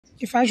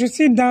If I should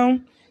sit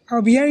down,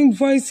 I'll be hearing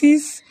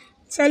voices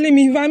telling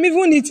me if I'm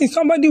even eating,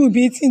 somebody will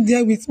be eating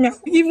there with me.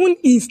 Even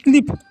in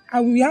sleep,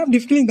 I will have the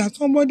feeling that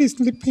somebody is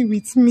sleeping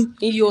with me.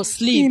 In your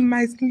sleep? In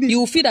my sleep. You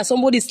will feel that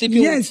somebody is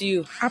sleeping with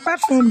you?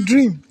 Apart from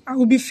dream, I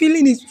will be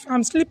feeling it. If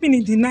I'm sleeping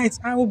in the night,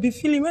 I will be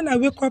feeling when I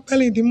wake up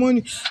early in the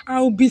morning,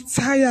 I will be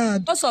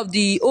tired. Because of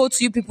the oath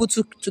you people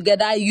took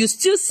together, you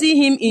still see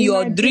him in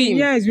your dream.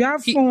 Yes, we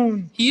have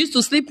fun. He used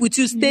to sleep with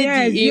you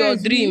steady in your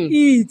dream. We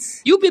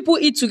eat. You people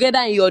eat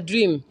together in your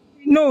dream?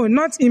 No,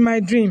 not in my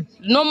dream.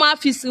 Normal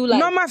physical life?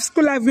 Normal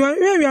physical life. When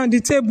we're on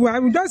the table, I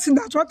will just see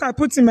that what I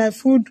put in my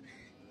food,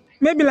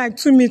 maybe like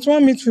 2 meat,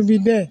 1 meat will be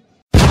there.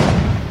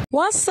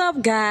 What's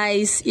up,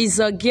 guys? It's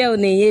your girl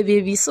Neye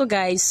baby. So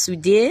guys,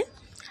 today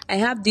I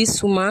have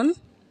this woman.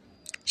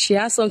 She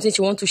has something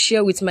she wants to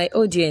share with my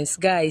audience.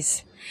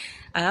 Guys,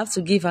 I have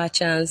to give her a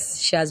chance.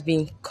 She has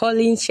been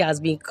calling.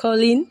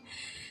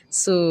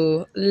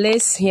 So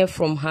let's hear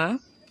from her.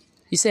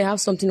 You say I have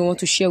something I want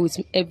to share with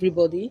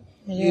everybody.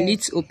 Yeah. You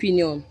need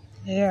opinion.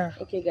 Yeah.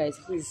 Okay, guys,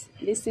 please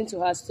listen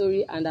to her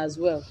story, and as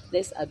well,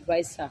 let's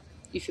advise her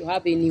if you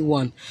have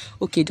anyone.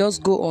 Okay,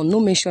 just go on. No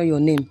mention your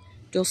name.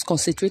 Just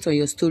concentrate on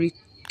your story.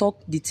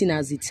 Talk the thing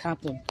as it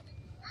happened.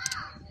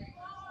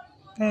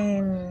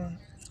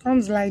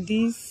 Comes like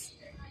this.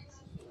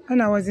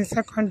 When I was in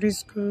secondary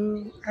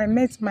school, I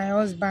met my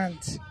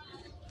husband.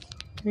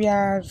 We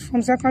are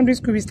from secondary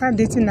school. We start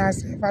dating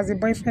ourselves as a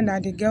boyfriend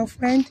and a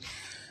girlfriend.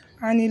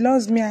 And he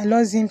loves me, I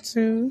love him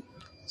too.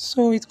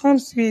 So it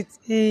comes with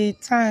a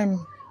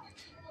time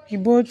we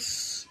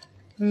both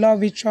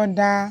love each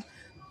other.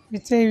 We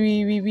say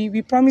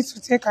we promise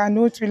to take an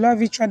oath. We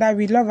love each other.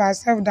 We love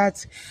ourselves.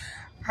 That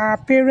our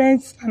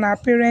parents,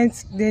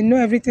 they know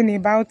everything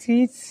about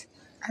it.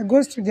 I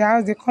goes to their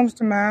house. They comes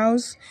to my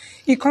house.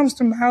 He comes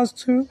to my house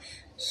too.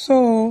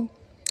 So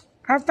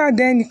after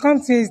then, he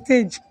comes to a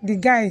stage. The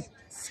guy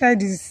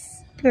said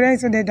his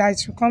parents said that I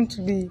should come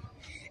to the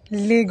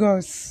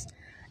Lagos.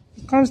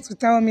 He comes to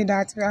tell me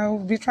that I will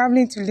be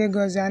traveling to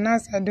Lagos, and I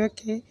said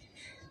okay.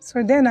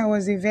 So then I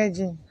was a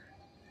virgin.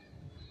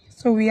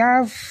 So we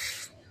have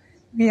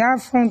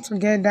fun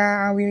together,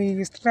 and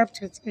we slept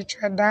with each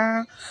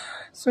other.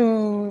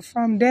 So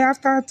from there,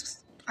 after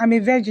I'm a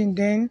virgin,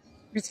 then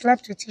we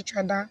slept with each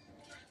other,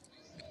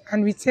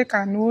 and we take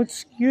an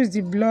oath, use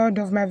the blood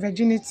of my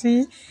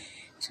virginity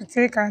to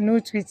take an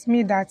oath with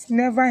me that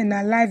never in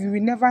our life we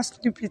will never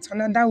sleep with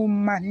another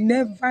woman,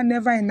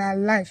 never in our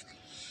life.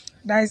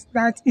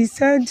 That he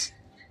said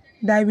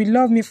that he will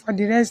love me for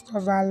the rest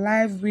of our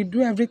life. We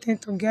do everything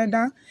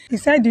together. He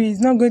said he is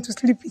not going to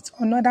sleep with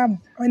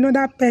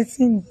another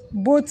person,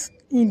 both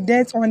in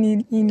death or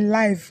in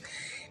life.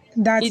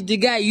 That if the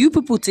guy, you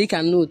people take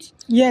a note.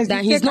 Yes,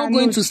 that he's not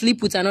going to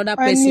sleep with another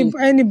person.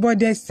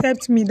 Anybody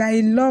except me. That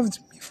he loved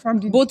me from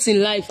the both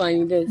in life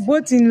and in death.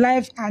 Both in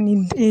life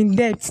and in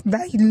death.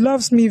 That he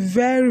loves me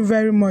very,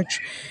 very much.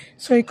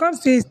 So it comes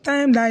to his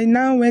time that he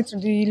now went to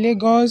the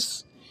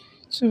Lagos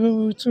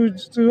to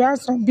have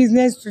some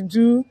business to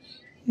do.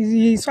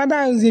 His father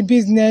has a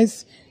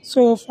business,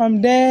 so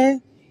from there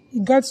he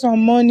got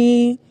some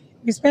money.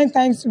 We spend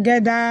time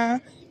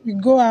together. We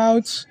go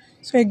out.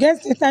 So it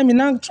gets the time he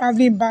now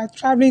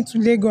traveling to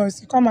Lagos.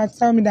 He come and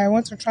tell me that I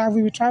want to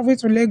travel. We travel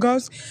to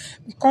Lagos.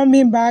 We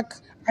coming back,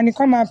 and he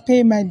come and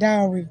pay my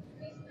dowry.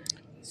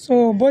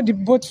 So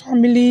both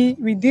family,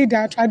 we did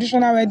our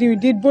traditional wedding. We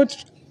did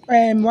both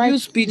white.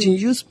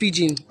 Use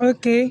pidgin.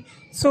 Okay.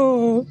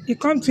 So it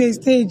comes to a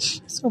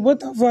stage. So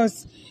both of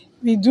us,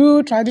 we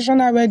do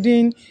traditional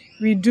wedding,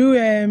 we do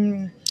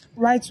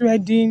white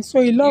wedding.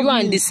 So he loved me. You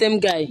and the same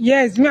guy?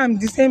 Yes, me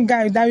and the same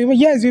guy.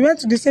 We went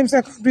to the same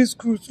secondary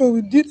school. So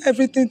we did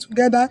everything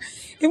together.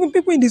 Even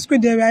people in the school,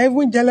 they were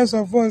even jealous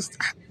of us.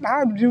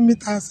 How do you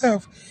meet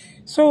ourselves?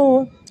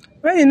 So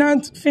when he now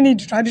finished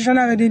the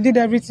traditional wedding, did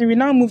everything, we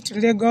now moved to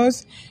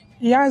Lagos.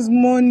 He has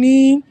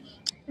money.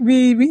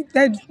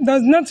 There's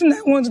nothing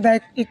I want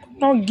that he could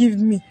not give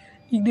me.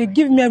 They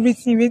give me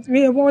everything.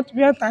 What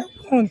I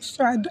want.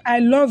 So I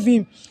love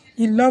him.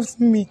 He loves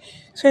me.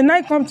 So when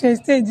I come to a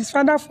stage, his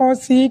father fell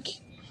sick.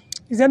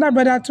 His elder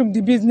brother took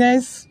the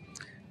business.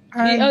 The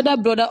elder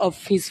brother of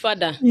his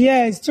father?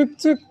 Yes, took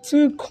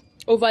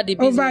over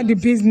the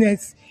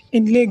business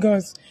in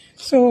Lagos.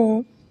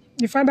 So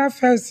the father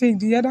fell sick.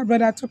 The elder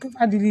brother took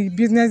over the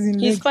business in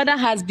Lagos. His father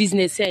has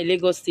business here in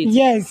Lagos State?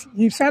 Yes,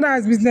 his father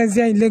has business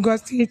here in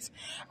Lagos State.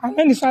 And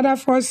when his father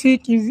fell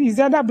sick, his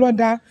elder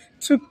brother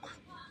took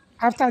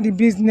after the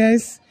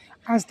business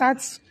and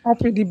starts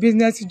up with the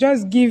business. He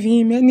just give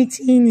him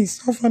anything he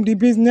saw from the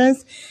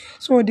business.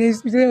 So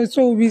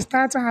we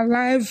start our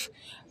life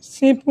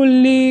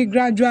simply,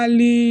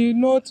 gradually,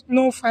 no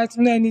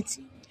fighting, no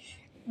anything.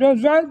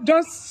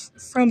 Just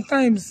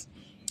sometimes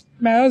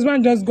my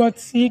husband just got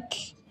sick.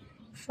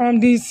 From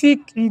the sick,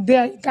 he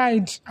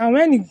died. And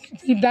when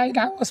he died,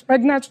 I was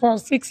pregnant for a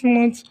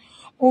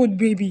 6-month-old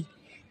baby.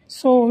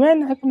 So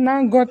when I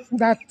now got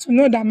that to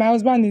know that my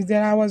husband is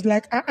there, I was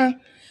like,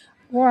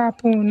 what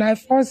happened? I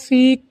fall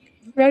sick.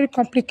 very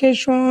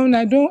complication.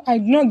 I did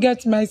not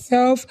get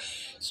myself.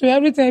 So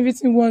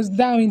everything was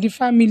down in the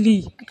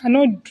family. I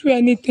cannot do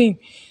anything.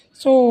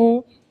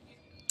 So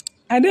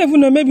I don't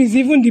even know, maybe it's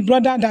even the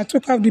brother that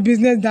took off the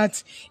business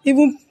that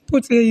even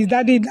put his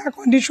daddy in that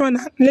condition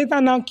and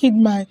later now killed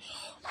my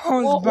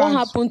husband. What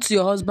happened to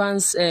your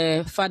husband's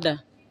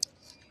father?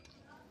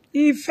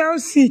 He fell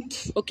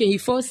sick. Okay, he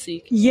fell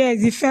sick?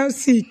 Yes, he fell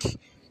sick.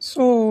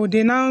 So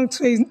they now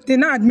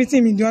admit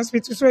him in the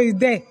hospital. So he's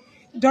there,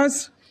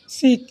 just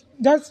sick.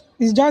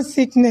 It's just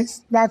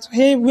sickness that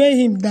weigh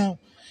him down.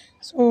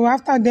 So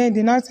after that,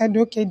 they now said,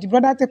 okay, the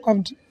brother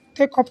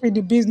take up with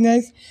the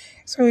business.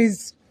 So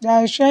they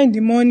are sharing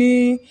the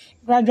money.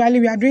 Gradually,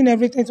 we are doing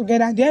everything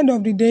together. At the end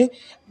of the day,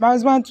 my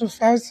husband too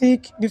fell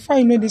sick. Before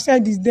you know, they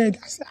said he's dead.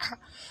 I said, ah.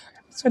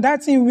 So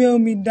that thing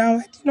weighed me down.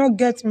 I did not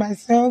get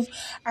myself.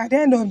 At the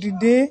end of the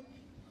day,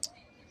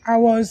 I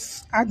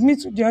was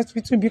admitted to the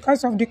hospital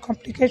because of the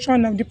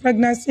complication of the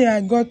pregnancy I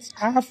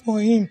have for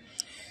him.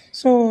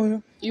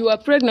 So you were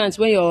pregnant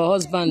when your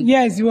husband?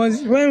 Yes, it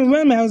was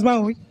when my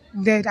husband was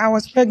dead. I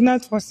was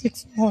pregnant for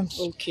 6 months.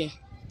 Okay.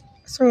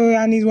 So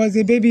and it was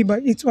a baby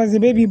boy.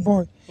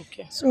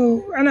 Okay. So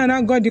when I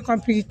now got the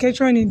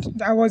complication,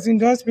 I was in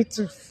the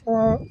hospital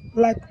for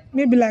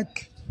maybe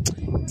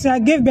till I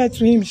gave birth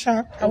to him.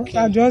 I was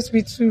at the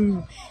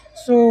hospital.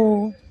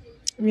 So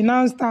we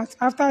now start.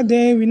 After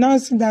that, we now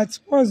see that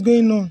what's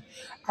going on.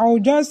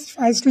 If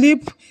I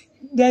sleep,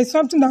 there's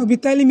something that will be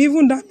telling me,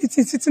 even that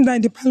meeting, sitting down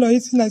in the parlor,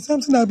 it's like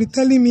something that will be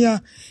telling me,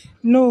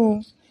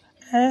 no,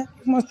 you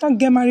must not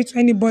get married to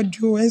anybody,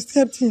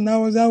 except him. I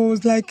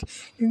was like,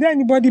 is there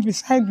anybody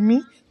beside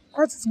me?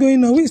 What is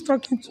going on? Who is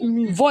talking to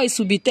me? Voice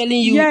will be telling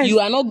you, yes, you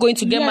are not going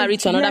to get married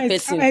to another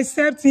person.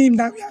 Except him,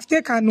 that we have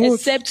taken an oath.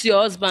 Except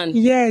your husband.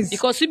 Yes.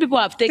 Because you people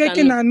have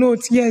taken an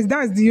oath. Yes,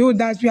 that's the oath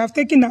that we have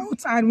taken an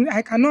oath, and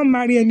I cannot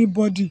marry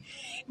anybody.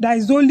 That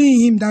is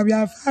only him that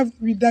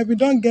we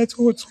don't get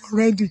oath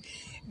already.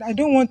 I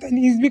don't want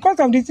any. It's because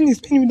of the thing is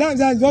paying me. That's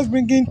just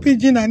bringing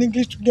pidgin and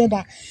English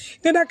together.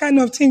 That kind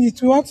of thing is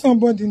to hurt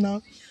somebody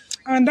now.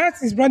 And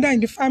that's his brother in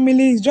the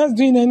family. He's just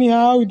doing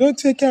anyhow. He don't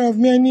take care of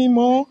me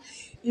anymore.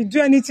 He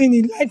do anything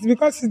he likes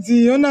because it's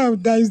the owner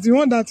that is the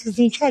one that is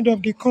in charge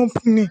of the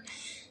company,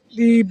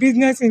 the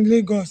business in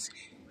Lagos.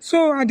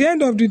 So at the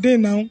end of the day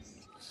now,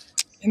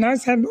 and I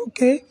said,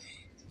 okay,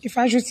 if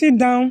I should sit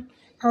down,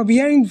 I'll be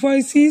hearing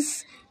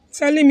voices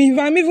telling me if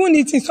I'm even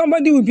eating,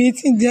 somebody will be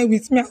eating there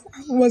with me. I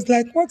was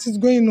like, what is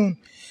going on?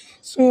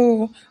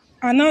 So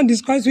I now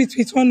discussed it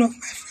with one of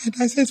my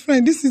friends. I said,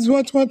 friend, this is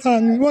what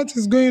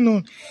is going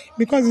on.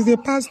 Because it's a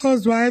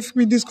pastor's wife.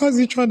 We discuss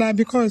each other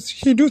because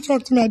she do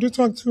talk to me, I do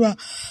talk to her.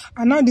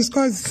 I now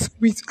discuss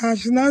with her.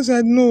 She now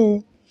said,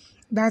 no,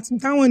 that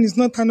one is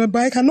not an oath.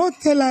 But I cannot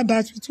tell her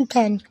that we took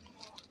an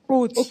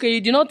oath. Okay,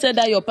 you did not tell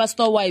that your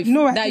pastor wife?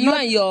 No, that you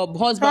and your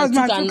husband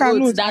took an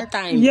oath that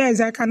time?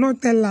 Yes, I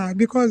cannot tell her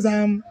because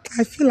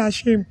I feel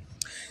ashamed.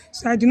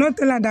 So I did not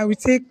tell her that we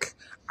take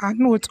a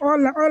note.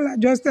 All I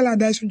just tell her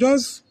that I should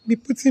just be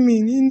putting me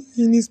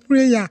in his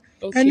prayer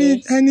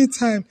any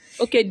time.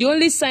 Okay, the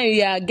only sign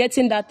you are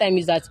getting that time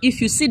is that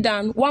if you sit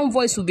down, one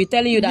voice will be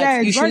telling you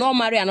that you should not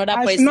marry another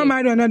person. I should not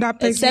marry another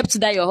person. Except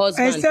that your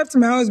husband. Except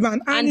my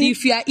husband. And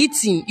if you are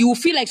eating, you will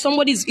feel like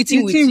somebody is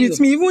eating with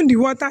me. Even the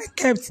water I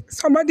kept,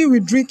 somebody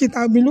will drink it.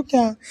 I'll be looking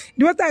at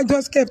the water I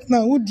just kept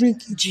now. Who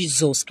drink it?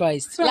 Jesus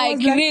Christ. So like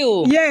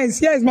real.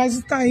 Yes, my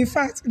sister. In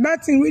fact,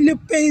 that thing really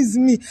pains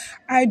me.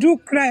 I do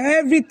cry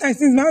every time.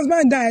 Since my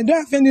husband died, I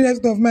don't have any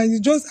rest of mind. I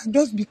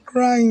just be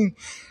crying.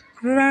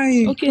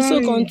 Okay, so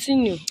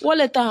continue. What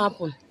later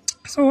happened?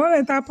 So what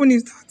later happened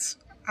is that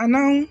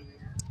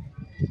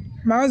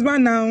my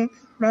husband now,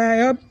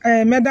 my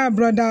mother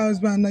brother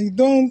husband, he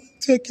don't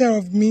take care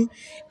of me.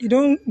 He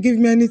don't give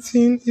me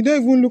anything. He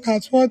don't even look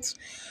at what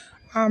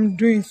I'm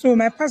doing. So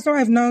my pastor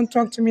have now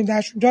talked to me that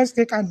I should just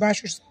take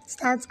advice.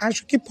 I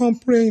should keep on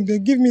praying. They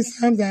give me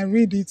psalms, I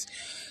read it.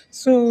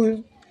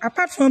 So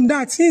apart from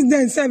that, since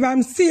then,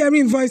 I'm still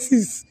hearing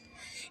voices.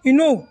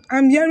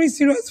 I'm hearing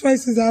serious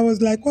voices. I was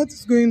like, what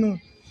is going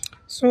on?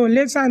 So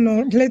later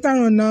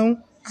on now,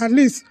 at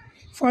least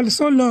for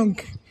so long,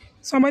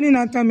 somebody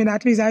now told me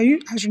that at least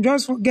I should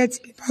just forget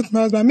about my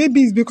husband.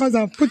 Maybe it's because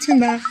I'm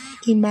putting that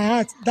in my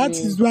heart. That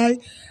is why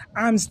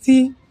I'm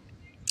still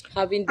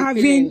having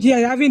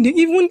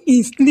even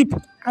in sleep.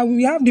 I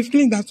will have the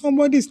feeling that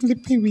somebody is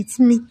sleeping with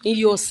me. In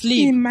your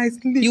sleep? In my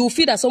sleep. You will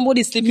feel that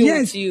somebody is sleeping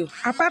with you?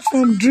 Apart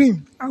from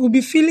dream, I will be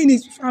feeling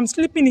it. If I'm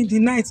sleeping in the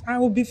night, I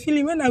will be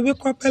feeling when I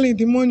wake up early in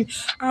the morning,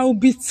 I will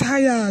be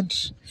tired.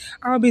 So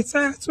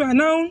I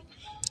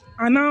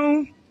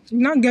now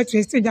get to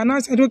a stage. And I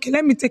said, okay,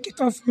 let me take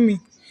it off me.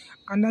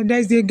 And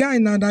there's a guy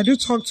now that do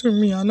talk to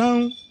me.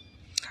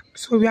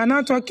 So we are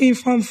now talking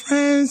from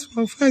friends.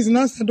 And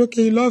I said,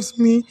 okay, he loves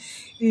me.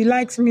 He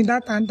likes me,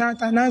 that and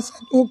that. And I said,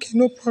 okay,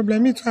 no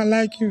problem. Me too, I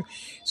like you.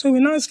 So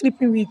we're now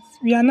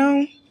we are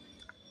now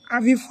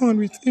having fun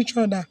with each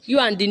other. You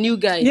and the new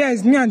guy?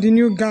 Yes, me and the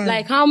new guy.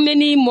 Like how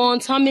many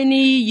months, how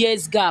many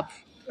years gap?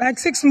 Like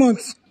 6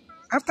 months.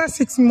 After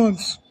 6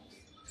 months.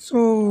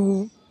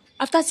 So...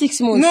 After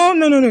 6 months?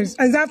 No. It's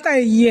after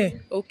a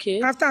year.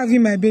 Okay. After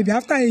having my baby,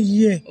 after a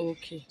year.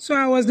 Okay. So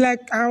I was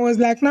like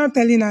now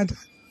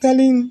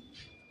telling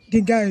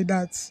the guy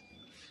that,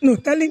 no,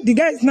 telling the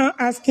guy is now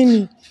asking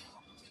me,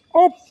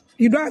 oh,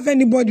 you don't have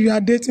anybody you are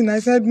dating? I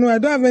said, no, I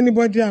don't have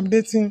anybody I'm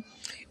dating.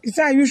 He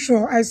said, are you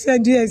sure? I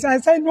said, yes. I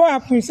said, what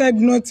happened? He said,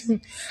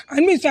 nothing.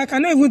 And me, so I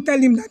cannot even tell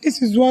him that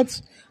this is what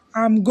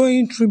I'm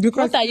going through.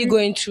 Because what are you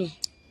going through?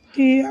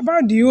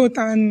 About the oath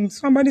and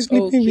somebody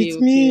sleeping with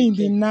me in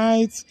the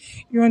night.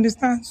 You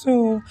understand?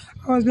 So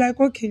I was like,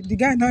 okay. The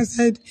guy now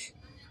said,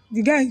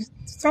 the guy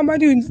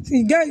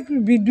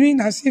will be doing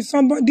as if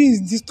somebody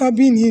is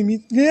disturbing him.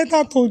 He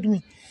later told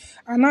me.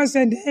 And I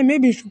said, hey,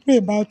 maybe you should pray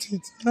about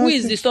it. Who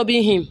is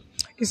disturbing him?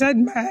 He said,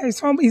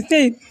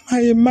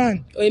 a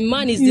man. A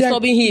man is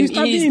disturbing him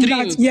in his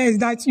dream?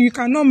 That you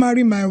cannot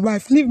marry my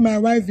wife. Leave my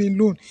wife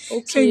alone.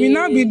 Okay. So he will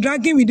now be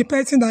dragging with the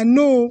person that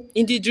no.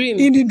 In the dream?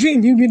 In the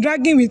dream. He'll be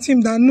dragging with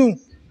him that no.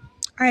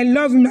 I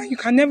love him. You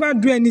can never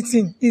do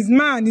anything. He's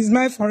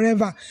mine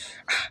forever.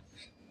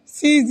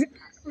 See,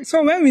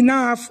 so when we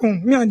now have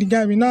fun, me and the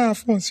guy, we now have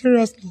fun,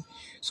 seriously.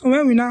 So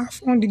when we now have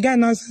fun, the guy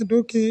now said,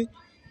 okay.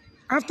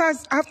 After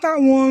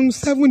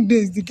 7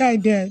 days, the guy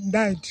there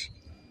died.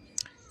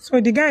 So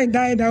the guy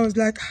died. I was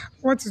like,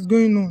 what is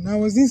going on? I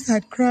was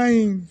inside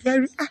crying.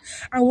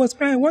 I was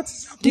crying. What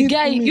is happening? The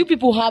guy, you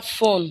people have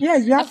fun.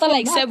 Yes, we have after fun.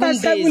 Like 7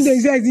 days. 7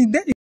 days, yes, he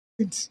died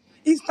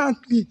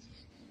instantly.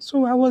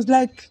 So I was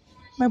like,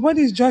 my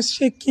body is just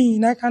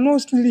shaking. I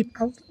cannot sleep.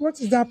 What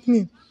is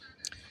happening?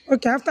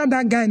 Okay, after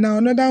that guy, now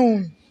another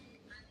one.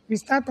 We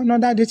start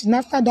another dating.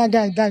 After that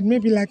guy died,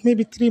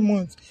 maybe 3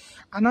 months.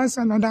 And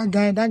also another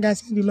guy. That guy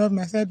said he loved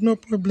me. I said, no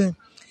problem.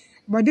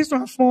 But this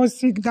one falls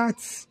sick that,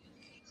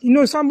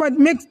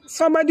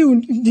 somebody who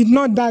did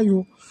not die,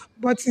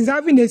 but he's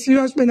having a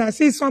serious pain. I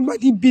see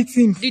somebody beat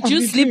him. Did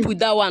you sleep with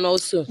that one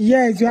also?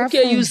 Yes, you have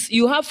fun.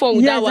 You have fun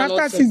with that one also?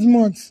 Yes, after 6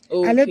 months.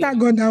 Okay. I later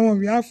got that one.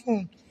 We have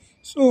fun.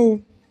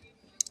 So.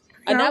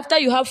 And after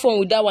you have fun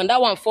with that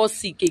one falls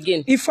sick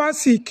again? He fell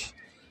sick.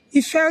 He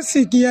fell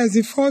sick, yes,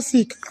 he fell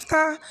sick.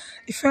 After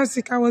he fell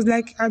sick, I was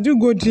like, I do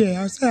go there.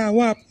 I said,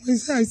 what? He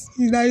said,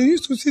 I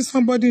used to see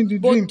somebody in the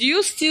dream. But do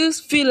you still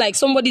feel like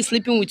somebody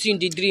sleeping with you in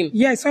the dream?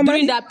 Yes, somebody.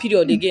 During that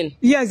period again?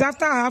 Yes,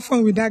 after I have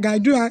fun with that guy,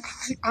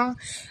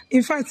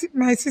 in fact,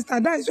 my sister,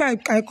 that is why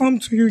I come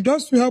to you,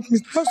 just to help me,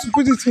 just to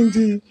put it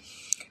in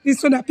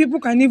so that people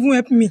can even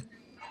help me.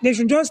 They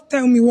should just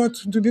tell me what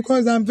to do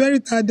because I'm very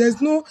tired.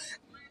 There's no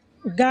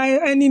guy,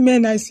 any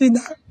man I see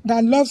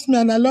that loves me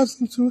and I love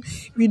him too,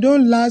 we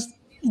don't last.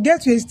 It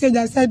gets to a stage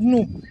I said,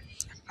 no,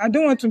 I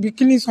don't want to be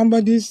killing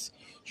somebody's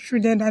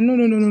children.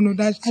 No,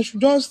 that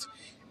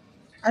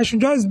I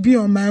should just be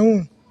on my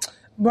own.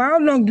 But how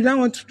long do I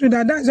want to do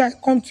that? That's why I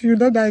come to you,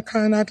 that I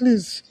can at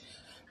least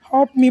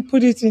help me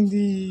put it in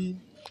the...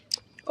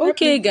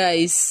 Okay,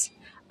 guys.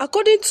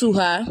 According to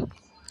her,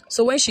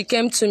 so when she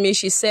came to me,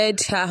 she said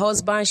her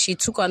husband, she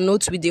took a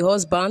note with the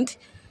husband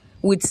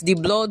with the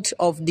blood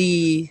of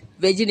the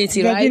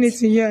virginity, right?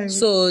 Yes.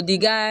 So the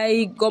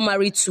guy got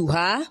married to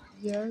her.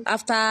 Yes.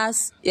 After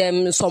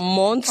some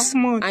months,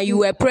 and you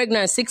were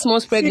pregnant, 6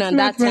 months pregnant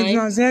that time.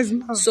 Yes,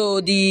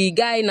 so the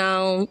guy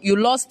now, you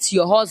lost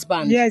your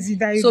husband. Yes, he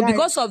died. So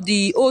because of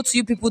the oath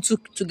you people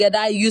took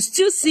together, you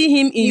still see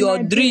him in your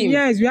dream.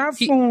 Yes, we have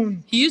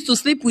fun. He used to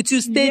sleep with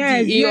you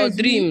steady in your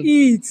dream. We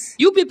eat.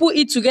 You people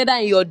eat together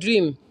in your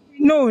dream.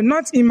 No,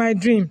 not in my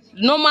dream.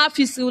 Normal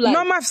physical life.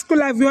 Normal physical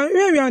life. When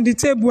we're on the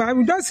table, I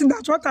will just see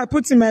that what I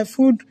put in my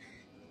food,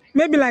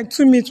 maybe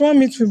 2 meat, 1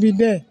 meat will be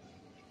there.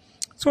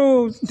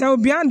 So there will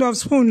be hand of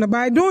spoon, but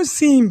I don't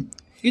see him.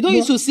 You don't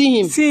used to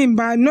see him? See him,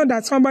 but I know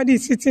that somebody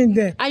is sitting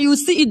there. And you will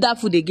still eat that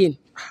food again?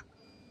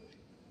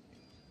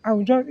 I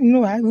will just,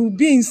 I will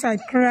be inside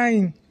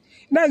crying.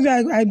 That's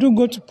why I do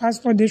go to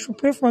pastor. They should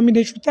pray for me.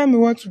 They should tell me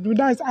what to do.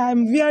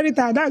 I'm very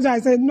tired. That's why I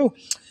said, no,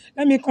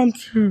 let me come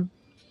to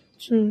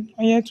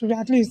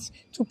at least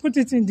to put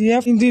it in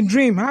the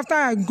dream. After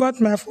I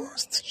got my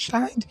first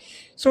child,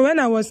 so when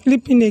I was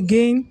sleeping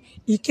again,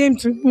 he came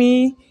to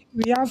me.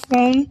 We have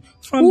fun.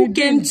 Who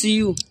came to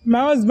you?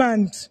 My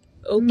husband.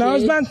 Okay. My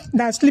husband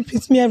that sleeps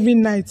with me every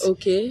night.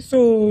 Okay.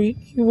 So he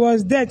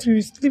was there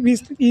to sleep.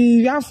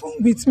 He have fun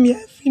with me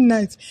every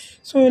night.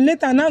 So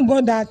later now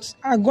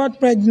I got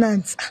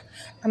pregnant.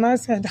 And I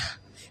said,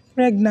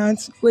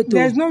 pregnant? Wait,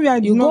 there's no way I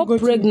did not go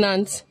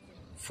pregnant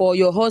for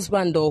your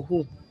husband or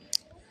who?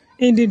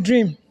 In the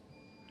dream.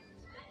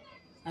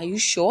 Are you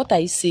sure? What are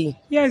you saying?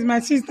 Yes, my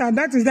sister.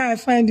 That is how I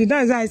find it.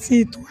 That is how I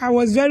see it. I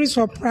was very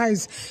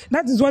surprised.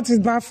 That is what is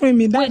baffling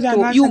me. Wait,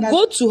 you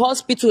go to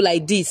hospital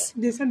like this.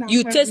 They said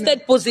you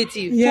tested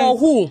positive. Yes. For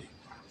who?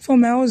 For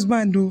my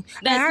husband, though.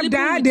 I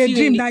had a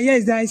dream that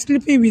yes, they are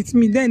sleeping with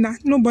me. Then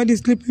nobody is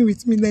sleeping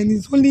with me. Then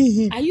it's only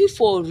him. Are you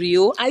for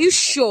real? Are you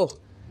sure?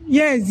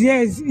 Yes.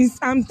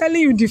 I'm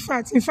telling you the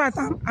facts. In fact,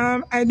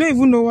 I don't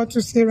even know what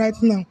to say right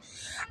now.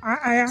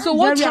 So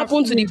what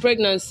happened to the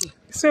pregnancy?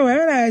 So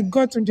when I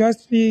got to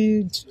just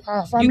be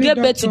our family doctor... You gave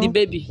birth doctor, to the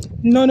baby?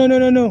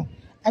 No.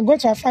 I go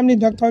to a family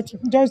doctor to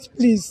just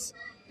please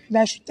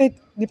that I should take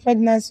the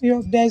pregnancy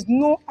off. There's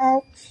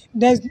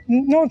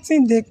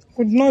nothing they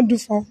could not do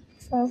for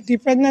the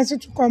pregnancy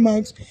to come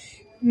out.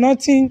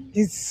 Nothing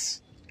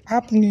is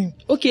happening.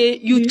 Okay,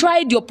 you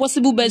tried your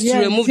possible best to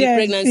remove the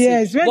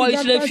pregnancy, but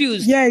it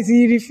refused. Yes,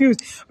 he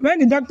refused. When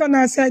the doctor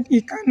now said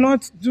he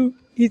cannot do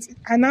it,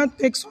 and now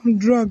take some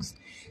drugs,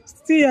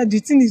 still the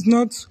thing is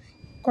not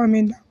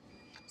coming down.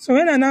 So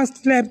when I now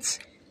slept,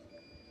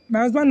 my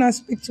husband now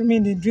speak to me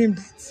in the dream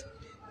that,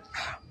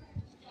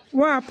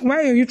 what happened?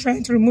 Why are you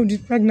trying to remove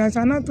this pregnancy?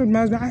 And I told my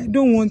husband, I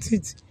don't want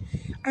it.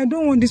 I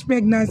don't want this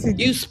pregnancy.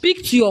 You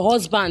speak to your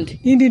husband?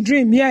 In the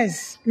dream,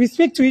 yes. We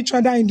speak to each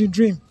other in the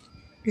dream.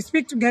 We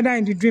speak together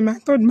in the dream. I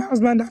told my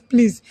husband that,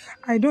 please,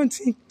 I don't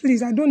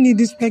need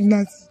this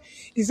pregnancy.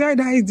 He said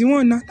that he's the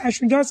one that I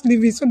should just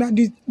leave it so that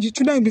the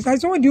children will be. I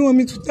said, what do you want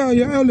me to tell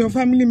all your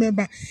family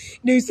members?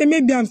 They will say,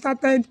 maybe I'm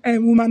started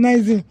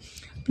womanizing.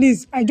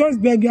 Please, I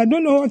just beg you. I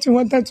don't know what you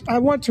want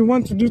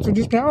to do to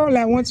this. All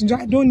I want to do,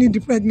 I don't need the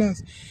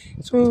pregnancy.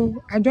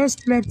 So I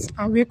just slept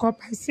and wake up.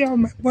 I see how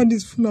my body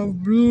is full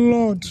of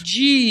blood.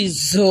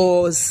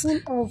 Jesus.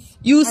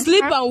 You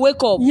sleep and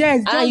wake up.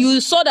 Yes. And you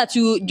saw that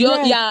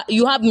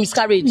you have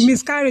miscarriage.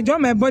 Miscarriage. All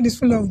my body is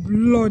full of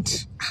blood.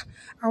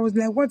 I was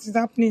like, what is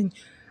happening?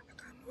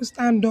 I cannot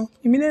stand up.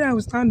 Immediately I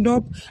will stand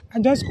up. I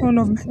just gone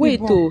off my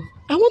Wait,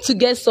 I want to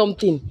get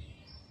something.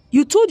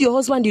 You told your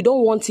husband you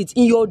don't want it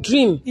in your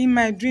dream. In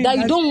my dream. That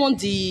you don't want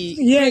the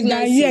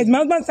pregnancy. Yes, my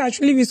husband said I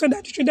should leave it so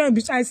that the children will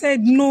be. I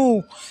said,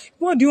 no.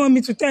 What do you want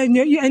me to tell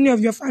any of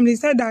your family? He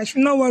said that I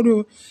should not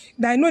worry.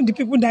 That I know the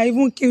people that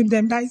even killed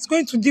them. That he's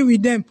going to deal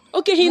with them.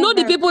 Okay, he know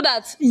the people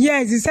that...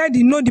 Yes, he said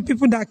he know the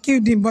people that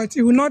killed him. But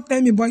he will not tell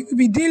me. But he will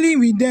be dealing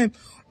with them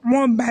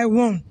one by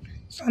one.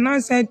 So now I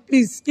said,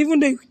 please,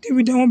 even though you deal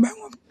with them one by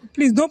one,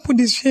 please don't put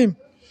this shame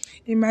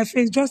in my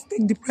face. Just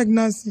take the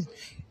pregnancy.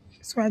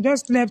 So I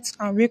just slept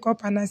and wake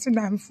up and I said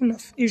that I'm full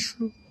of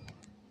issue,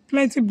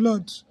 plenty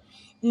blood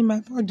in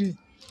my body.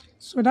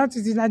 So that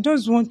is it. I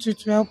just want you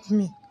to help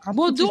me.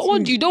 But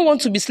you don't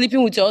want to be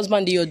sleeping with your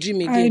husband in your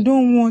dream again? I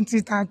don't want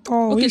it at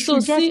all. Okay, he so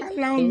just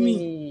allow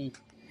me.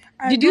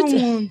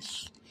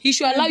 He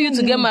should allow you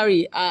to get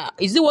married.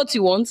 Is it what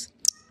you want?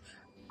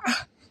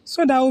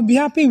 So that I will be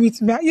happy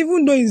with me.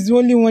 Even though it's the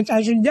only one,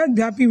 I should just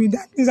be happy with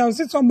that. Because I will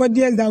see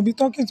somebody else that I'll be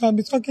talking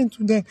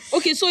to them.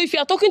 Okay, so if you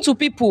are talking to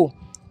people,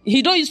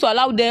 he don't used to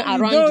allow them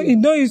around you. He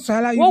don't used to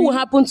allow you. What will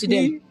happen to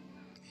them?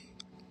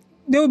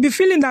 They will be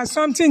feeling that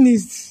something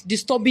is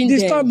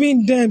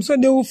disturbing them. So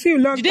they will feel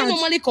lost. Do they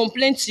normally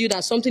complain to you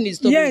that something is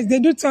disturbing? Yes, they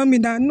do tell me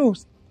that no.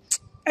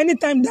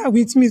 Anytime they're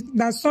with me,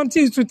 that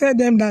something is to tell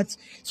them that.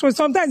 So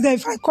sometimes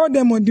if I call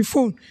them on the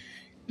phone,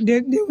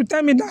 they will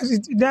tell me that is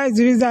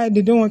the reason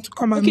they don't want to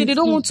come. Okay, they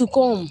don't want to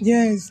come.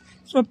 Yes.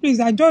 So please,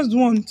 I just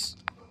want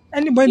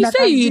anybody that... You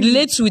say you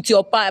relate with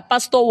your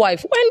pastor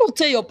wife. Why not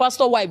tell your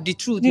pastor wife the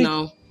truth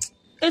now?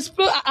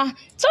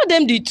 Tell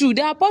them the truth.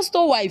 They are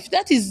pastor wife.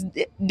 That is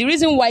the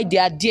reason why they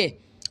are there.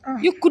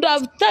 You could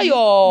have tell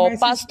your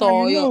pastor.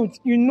 Sister,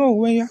 you know,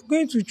 when you are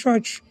going to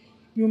church,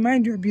 you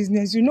mind your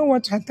business. You know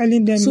what you are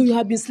telling them. So you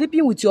have been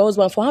sleeping with your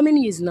husband for how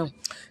many years now?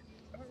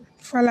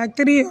 For like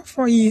 3 or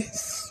 4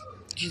 years.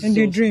 Jesus. In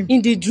the dream.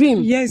 In the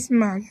dream? Yes,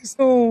 ma'am.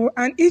 So,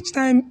 and each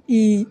time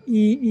he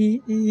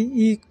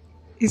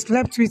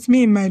slept with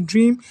me in my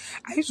dream,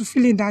 I used to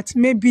feel it that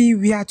maybe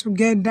we are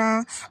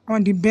together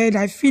on the bed.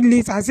 I feel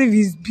it as if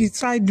he's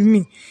beside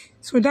me.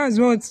 So that's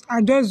what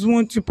I just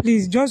want to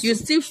please. You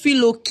still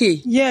feel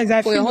okay? Yes,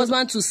 I feel. For your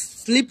husband to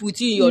sleep with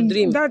you in your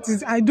dream? That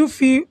is, I do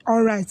feel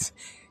all right.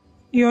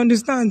 You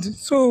understand?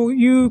 So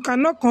you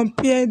cannot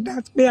compare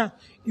that where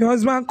your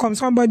husband comes,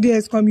 somebody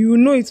else comes. You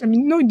know it. I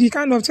mean, know the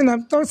kind of thing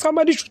I'm talking.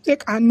 Somebody should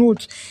take a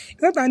note.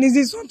 It's not an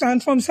easy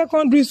sometimes from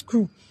secondary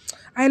school.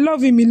 I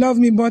love him, he loves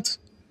me, but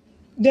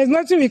there's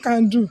nothing we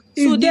can do.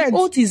 So the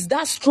oath is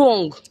that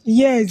strong?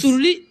 Yes.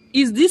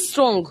 Is this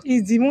strong?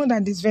 It's the one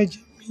that is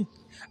virgin.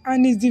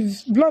 And it's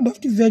the blood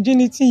of the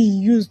virginity he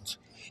used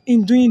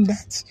in doing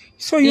that.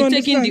 So you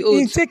understand?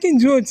 In taking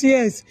the oath,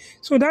 yes.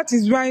 So that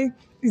is why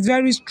it's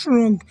very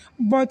strong.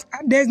 But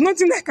there's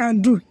nothing I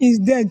can do. He's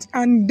dead.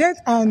 And death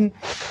and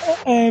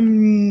a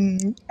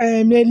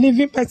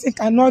living person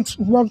cannot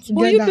work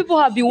together. But you people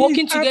have been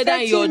working together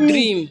in your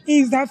dream.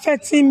 It's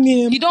affecting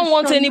me. You don't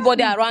want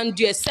anybody around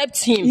you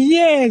except him.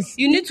 Yes.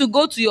 You need to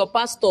go to your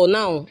pastor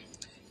now.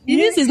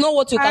 Yes. This is not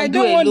what you can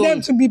do alone. I don't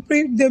want them to be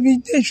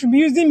they should be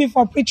using me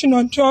for preaching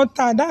on the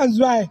altar. That's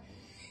why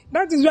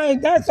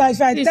if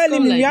I tell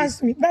him, he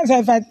ask me. That's why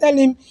if I tell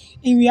him,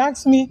 he will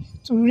ask me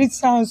to read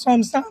some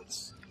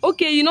psalms.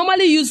 Okay, you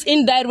normally use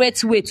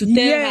indirect way to tell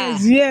her.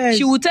 Yes.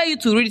 She will tell you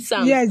to read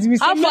psalms. Yes.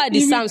 How far are the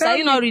psalms? Are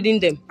you not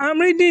reading them? I'm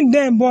reading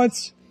them,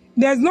 but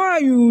there's no how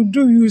you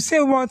do. You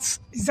say what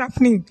is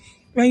happening.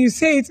 When you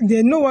say it,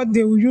 they know what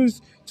they will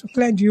use to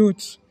clear the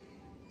oath.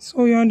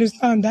 So you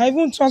understand. I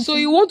even talk. So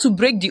you want to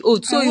break the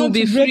oath, so you'll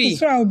be free.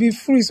 So I'll be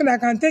free, so that I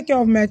can take care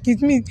of my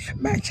kids,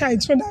 my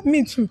child, so that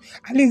me too.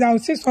 At least I'll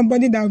see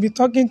somebody that I'll be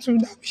talking to,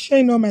 that I'll be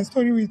sharing all my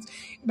story with,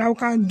 that we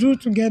can do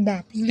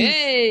together. Please.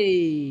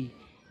 Hey,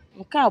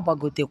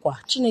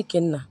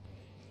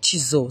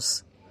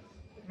 Jesus.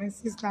 My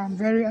sister, I'm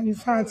very, in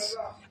fact,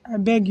 I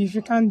beg you, if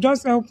you can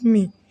just help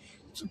me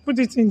to put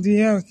it in the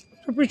health.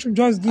 People should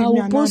just give I me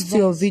will an post advice.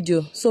 your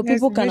video so Yes,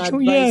 people can they should,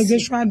 advise yes, they you.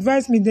 should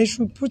advise me. They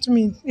should put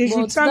me. They should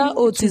But tell that me what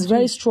oath to is do.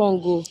 very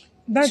strong, oh.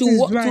 That is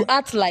why. To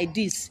act like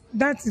this.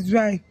 That is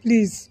why.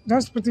 Please,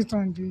 just put it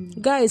on the.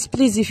 Guys,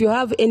 please, if you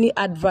have any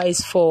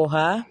advice for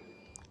her,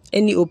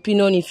 any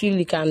opinion you feel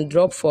you can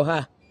drop for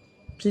her,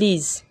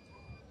 please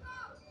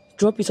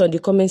drop it on the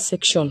comment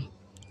section.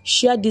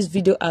 Share this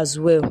video as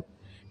well.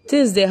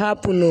 Things they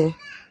happen,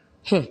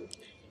 oh.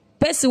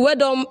 Person wey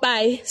don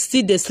buy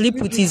still dey sleep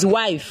with his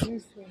wife.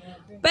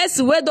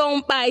 Person wey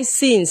don buy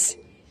since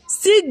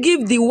still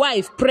give the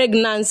wife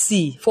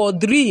pregnancy for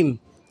dream,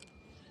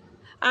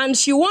 and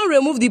she wan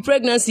remove the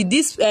pregnancy.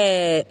 This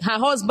her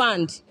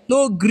husband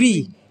no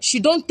gree. She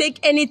don't take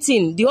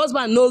anything. The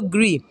husband no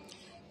gree.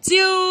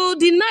 Till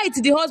the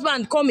night the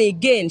husband come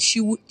again,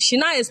 she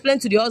now explain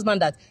to the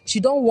husband that she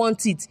don't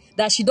want it,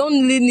 that she don't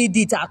really need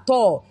it at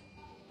all.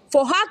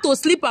 For her to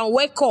sleep and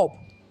wake up,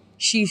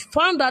 she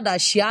found out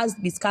that she has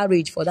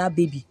miscarriage for that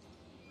baby.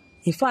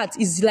 In fact,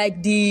 it's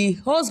like the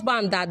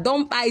husband that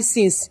don't buy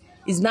since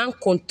is now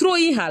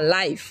controlling her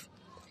life.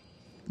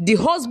 The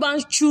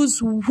husband choose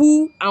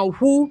who and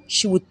who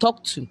she will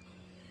talk to.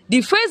 The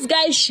first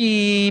guy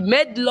she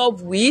made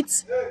love with,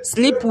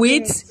 sleep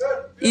with,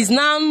 is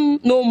now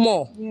no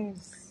more.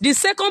 Yes. The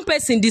second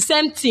person, the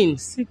same thing.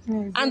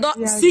 Sickness. And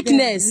Yes,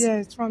 sickness.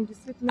 Yes, from the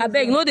sickness. I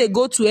beg, no, they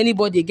go to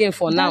anybody again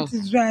for now. That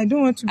is why I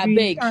don't want to be.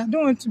 Abeg. I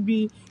don't want to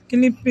be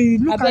killing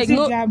people. Look Abeg, as if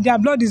no, their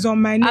blood is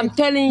on my neck. I'm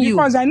telling you.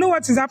 Because I know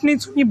what is happening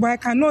to me, but I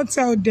cannot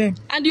tell them.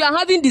 And you are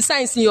having the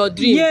signs in your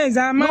dream. Yes,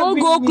 I'm Don't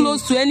having go it.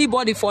 close to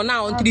anybody for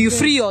now until you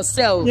free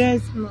yourself.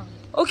 Yes, ma'am.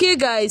 Okay,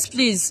 guys,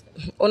 please.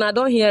 Una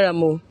don't hear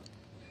am o.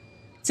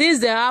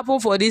 Things they happen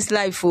for this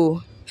life,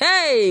 oh.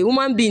 Hey,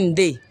 woman being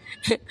day.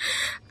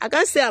 I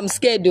can't say I'm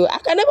scared though. I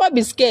can never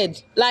be scared.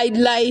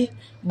 Lie.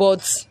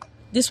 But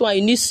this one,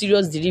 you need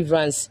serious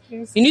deliverance.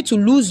 Yes. You need to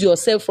lose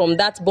yourself from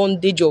that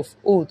bondage of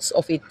oaths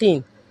of a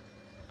thing.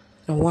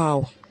 And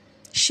wow.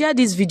 Share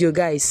this video,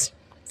 guys,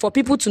 for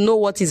people to know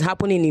what is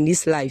happening in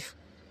this life.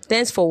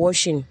 Thanks for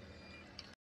watching.